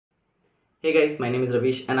Hey guys, my name is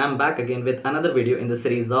Ravish and I'm back again with another video in the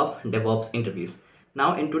series of DevOps interviews.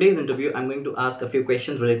 Now in today's interview, I'm going to ask a few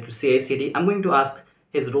questions related to CI/CD. I'm going to ask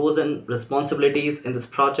his roles and responsibilities in this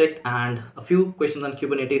project and a few questions on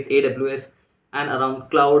Kubernetes, AWS and around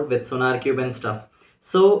cloud with sonarqube and stuff.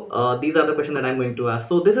 So these are the questions that I'm going to ask.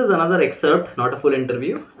 So this is another excerpt, not a full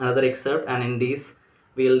interview, another excerpt, and in these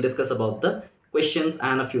we'll discuss about the questions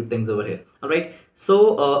and a few things over here. All right,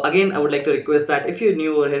 so again I would like to request that if you're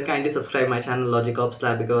new over here, kindly subscribe my channel Logic Ops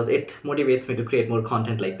Lab because it motivates me to create more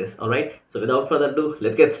content like this. All right, so without further ado,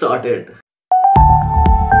 let's get started.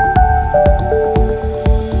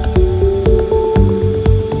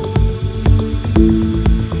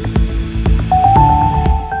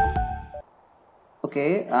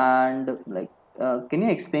 Okay, and can you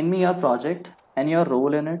explain me your project and your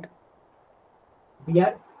role in it? We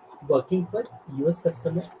are working for US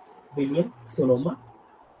customer William Sonoma.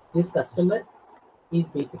 This customer is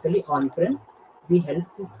basically on-prem. We help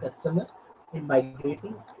this customer in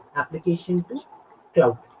migrating application to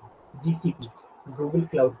cloud, GCP, Google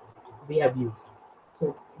Cloud we have used.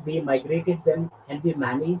 So we migrated them and we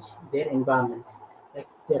manage their environments. Like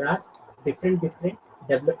there are different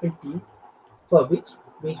development teams for which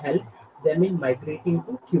we help them in migrating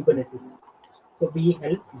to Kubernetes. So we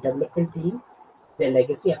help development team their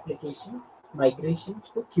legacy application migration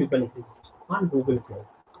to Kubernetes on Google Cloud.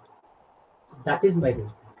 So that is my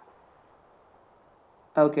role.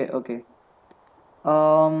 Okay, okay.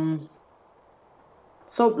 Um,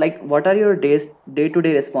 so what are your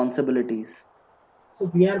day-to-day responsibilities?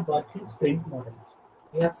 So we are working sprint model.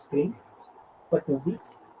 We have sprint for 2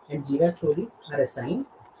 weeks and Jira stories are assigned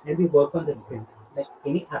and we work on the sprint. Like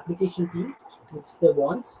any application team which they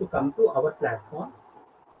wants to come to our platform,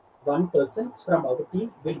 one person from our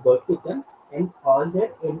team will work with them and all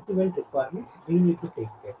their end-to-end requirements we need to take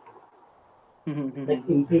care. Like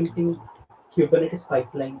implementing Kubernetes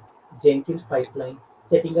pipeline, Jenkins pipeline,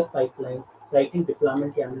 setting up pipeline, writing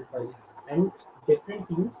deployment YAML files, and different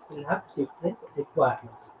teams will have different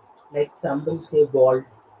requirements. Like some will say Vault,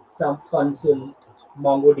 some Console,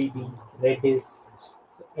 MongoDB, Redis.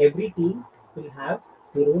 So every team will have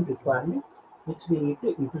their own requirement which we need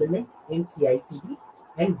to implement in CI/CD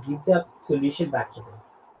and give the solution back to them.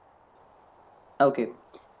 Okay,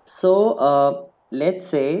 so let's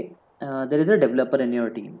say there is a developer in your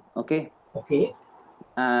team, okay? Okay,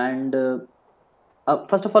 And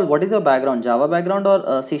first of all, what is your background? Java background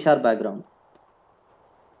or C sharp background?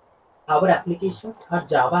 our applications are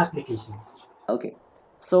Java applications, Okay,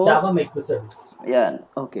 so Java microservice. yeah,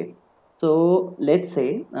 okay. So let's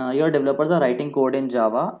say your developers are writing code in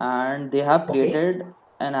Java and they have Okay, created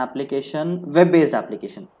an application, web-based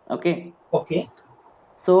application. Okay, okay,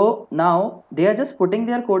 so now they are just putting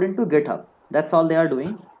their code into GitHub. That's all they are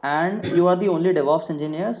doing. And you are the only DevOps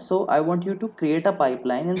engineer. So I want you to create a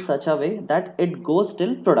pipeline in such a way that it goes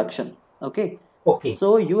till production. Okay. okay.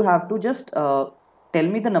 So you have to just tell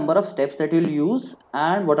me the number of steps that you'll use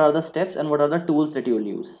and what are the steps and what are the tools that you'll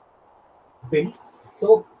use. Build.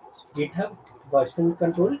 So GitHub version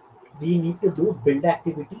control, we need to do build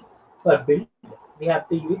activity. For build, we have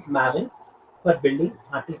to use Maven for building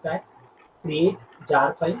artifact, create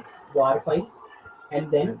jar files, war files,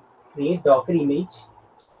 and then create Docker image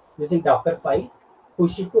using Docker file,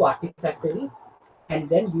 push it to Artifactory, and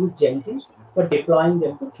then use Jenkins for deploying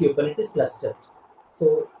them to Kubernetes cluster.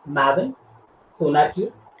 So Maven,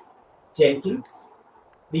 sonarqube, Jenkins,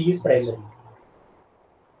 we use primary.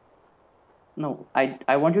 No,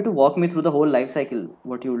 I want you to walk me through the whole life cycle.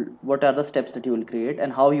 What are the steps that you will create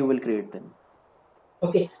and how you will create them.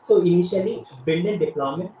 Okay, so initially build and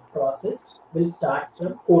deployment process will start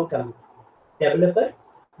from code commit. Developer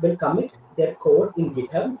will commit their code in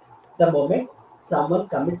GitHub. The moment someone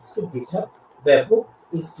commits to GitHub, webhook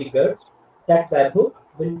is triggered. That webhook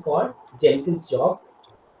will call Jenkins job.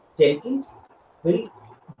 Jenkins will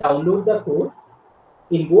download the code,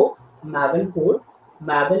 invoke Maven code.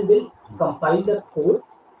 Maven will compile the code,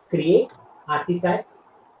 create artifacts,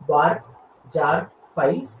 var, jar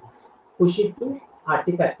files, push it to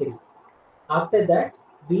Artifactory. After that,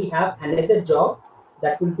 we have another job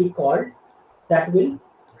that will be called that will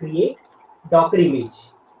create Docker image.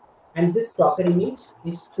 And this Docker image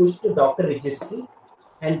is pushed to Docker registry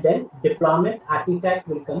and then deployment artifact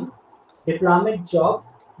will come. Deployment job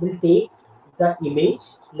will take the image,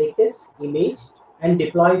 latest image and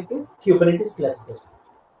deploy it to Kubernetes cluster.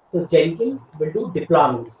 So Jenkins will do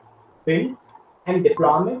deployments, build and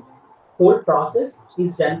deployment. Whole process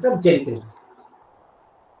is done from Jenkins.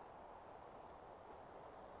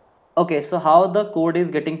 Okay, so how the code is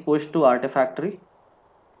getting pushed to Artifactory?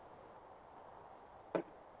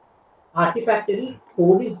 Artifactory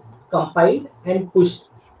code is compiled and pushed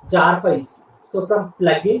jar files. So from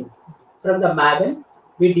plugin, from the Maven,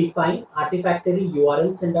 we define Artifactory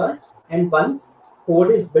URLs and all. And once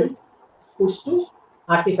code is built, push to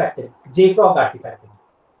Artifactory, JFrog Artifactory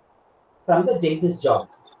from the Jenkins job.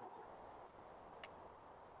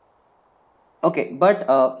 Okay, but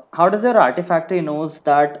how does your Artifactory knows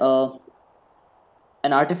that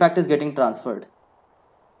an artifact is getting transferred?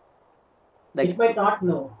 Like, It might not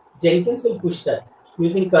know. Jenkins will push that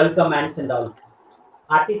using curl commands and all.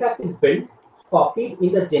 Artifact is built, copied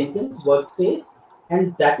in the Jenkins workspace,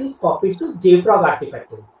 and that is copied to JFrog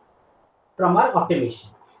Artifactory from our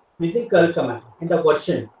automation using curl command and the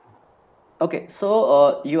version. okay,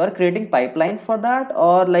 so you are creating pipelines for that,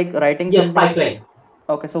 or like writing Yes, something? pipeline.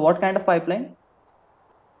 Okay, so what kind of pipeline?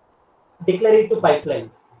 Declare it to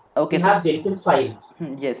pipeline. Okay, We so have Jenkins file.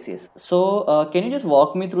 yes, yes. So can you just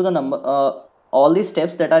walk me through the all these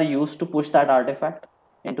steps that are used to push that artifact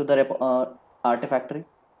into the artifactory?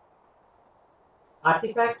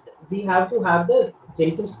 Artifact, we have to have the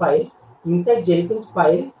Jenkins file. Inside Jenkins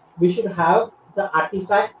file, we should have the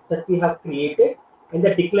artifact that we have created, and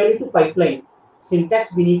the declare it to pipeline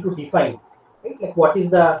syntax we need to define. Right? Like what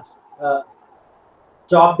is the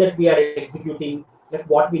job that we are executing, like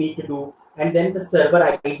what we need to do, and then the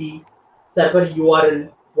server ID, server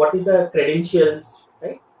URL, what is the credentials,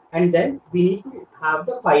 right? And then we need to have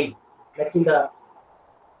the file, like in the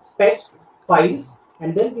spec files,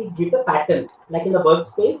 and then we give the pattern, like in the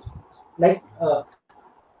workspace, like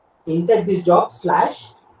inside this job slash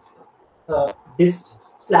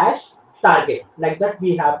dist slash target, like that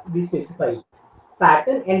we have we specify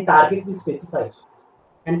pattern and target we specify,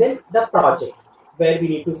 and then the project where we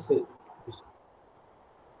need to specify.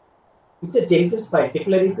 It's a Jenkins file,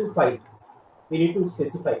 declarative file. We need to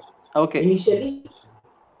specify. Okay. Initially,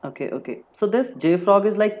 Okay, okay. So this JFrog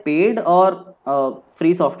is like paid or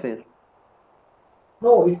free software?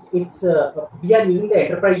 no, it's we are using the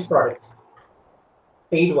enterprise product,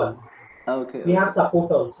 paid one. Okay. We have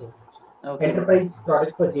support also. Okay. Enterprise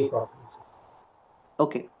product for JFrog.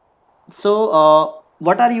 Okay. So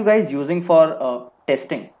what are you guys using for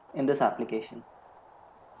testing in this application?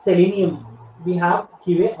 Selenium. We have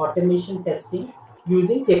QA automation testing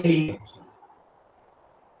using Selenium.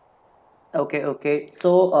 Okay, okay.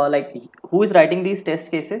 So like who is writing these test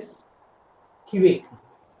cases? QA,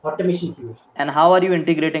 automation QA. And how are you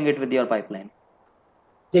integrating it with your pipeline?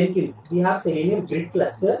 Jenkins. We have Selenium grid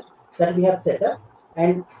cluster that we have set up,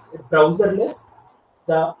 and browserless,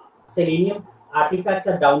 the Selenium artifacts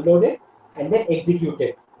are downloaded and then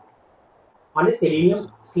executed on a Selenium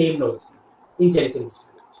slave node in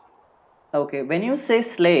Jenkins. Okay, when you say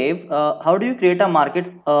slave, how do you create a master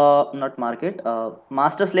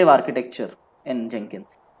slave architecture in Jenkins?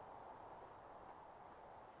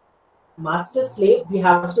 Master slave, we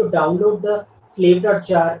have to download the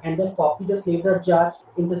slave.jar and then copy the slave.jar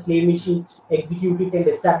in the slave machine, execute it and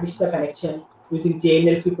establish the connection using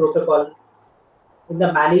JNLP protocol. In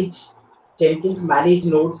the manage Jenkins manage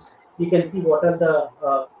nodes, you can see what are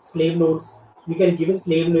the slave nodes. You can give a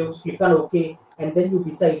slave node, click on OK, and then you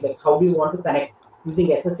decide like how do you want to connect.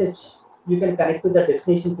 Using SSH, you can connect to the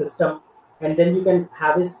destination system, and then you can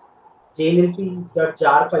have this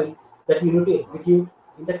JNLP.jar file that you need to execute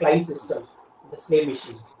in the client system, the slave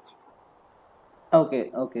machine.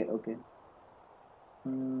 Okay, okay, okay.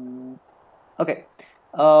 Okay.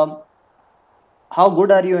 How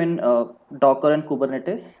good are you in Docker and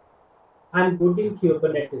Kubernetes? I'm good in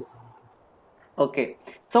Kubernetes. Okay.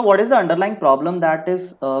 So what is the underlying problem that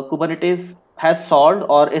is Kubernetes has solved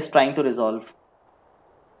or is trying to resolve?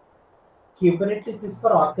 Kubernetes is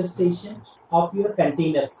for orchestration of your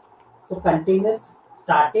containers. So containers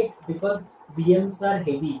started because VMs are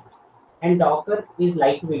heavy and Docker is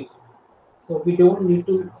lightweight. So we don't need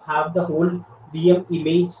to have the whole VM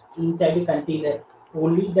image inside a container.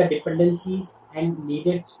 Only the dependencies and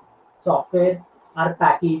needed softwares are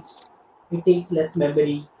packaged. It takes less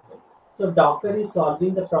memory. So Docker is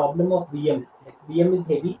solving the problem of VM. Like VM is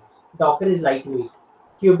heavy, Docker is lightweight.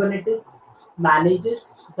 Kubernetes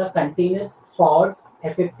manages the containers pods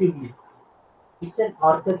effectively. It's an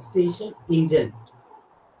orchestration engine.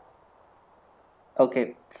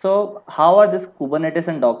 Okay. So how are this Kubernetes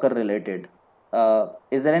and Docker related?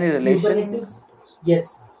 Is there any relation? Kubernetes,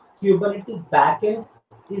 yes. Kubernetes backend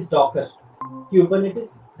is Docker.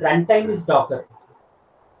 Kubernetes runtime is Docker.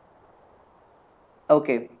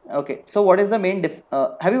 Okay, okay. So what is the main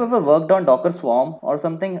have you ever worked on Docker Swarm or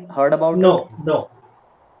something? Heard about it? No.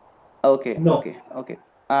 Okay, No. okay, okay.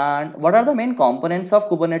 And what are the main components of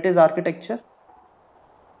Kubernetes architecture?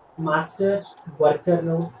 Master, worker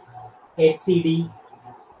node, HCD,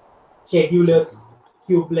 schedulers,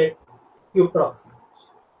 kubelet, Kube proxy.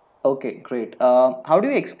 Okay, great. How do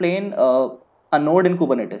you explain a node in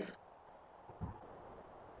Kubernetes?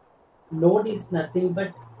 Node is nothing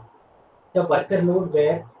but the worker node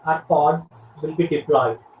where our pods will be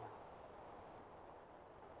deployed.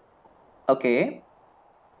 Okay,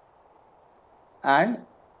 and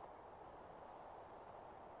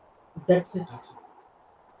That's it.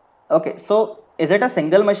 okay, so is it a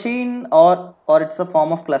single machine or it's a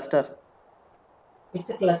form of cluster? It's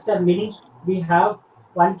a cluster, meaning we have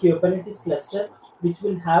one Kubernetes cluster which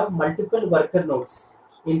will have multiple worker nodes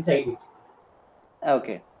inside it.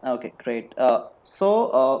 Okay, okay, great. What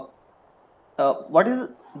is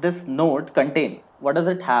this node contain? What does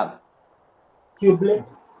it have? Kubelet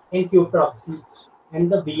and kube proxy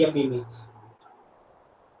and the VM image.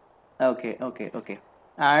 Okay, okay, okay.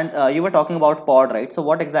 And you were talking about pod, right? So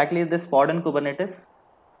what exactly is this pod in Kubernetes?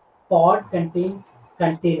 Pod contains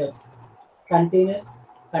containers. Containers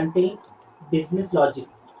contain business logic.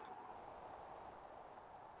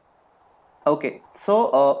 Okay,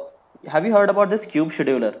 so have you heard about this kube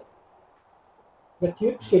scheduler? The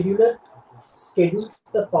kube scheduler schedules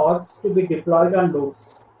the pods to be deployed on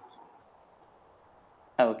nodes.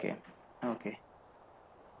 Okay, okay.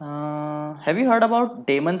 Have you heard about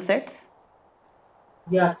daemon sets?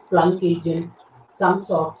 Yeah, Splunk agent, some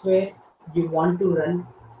software you want to run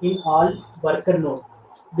in all worker node.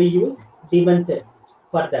 We use daemon set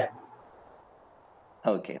for that.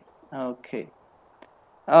 Okay, okay.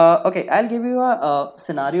 Okay, I'll give you a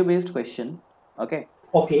scenario-based question. Okay,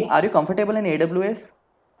 Okay, are you comfortable in AWS?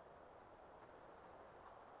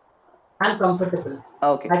 I'm comfortable.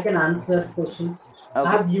 Okay, I can answer questions. okay,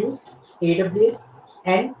 I've used AWS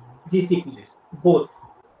and GCP both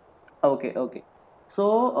okay, okay.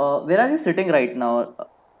 So, where are you sitting right now?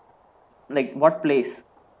 Like, what place?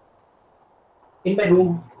 in my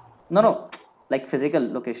room, No, no, like physical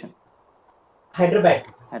location. Hyderabad.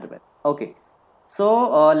 Hyderabad. Okay.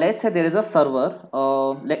 So, let's say there is a server,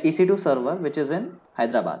 like EC2 server, which is in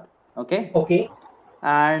Hyderabad. Okay. Okay,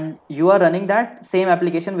 And you are running that same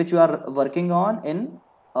application which you are working on in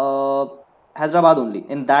uh, Hyderabad only,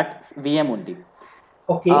 in that VM only.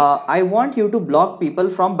 okay. I want you to block people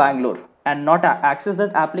from Bangalore and not access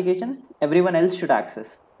that application. Everyone else should access.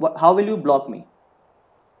 How will you block me?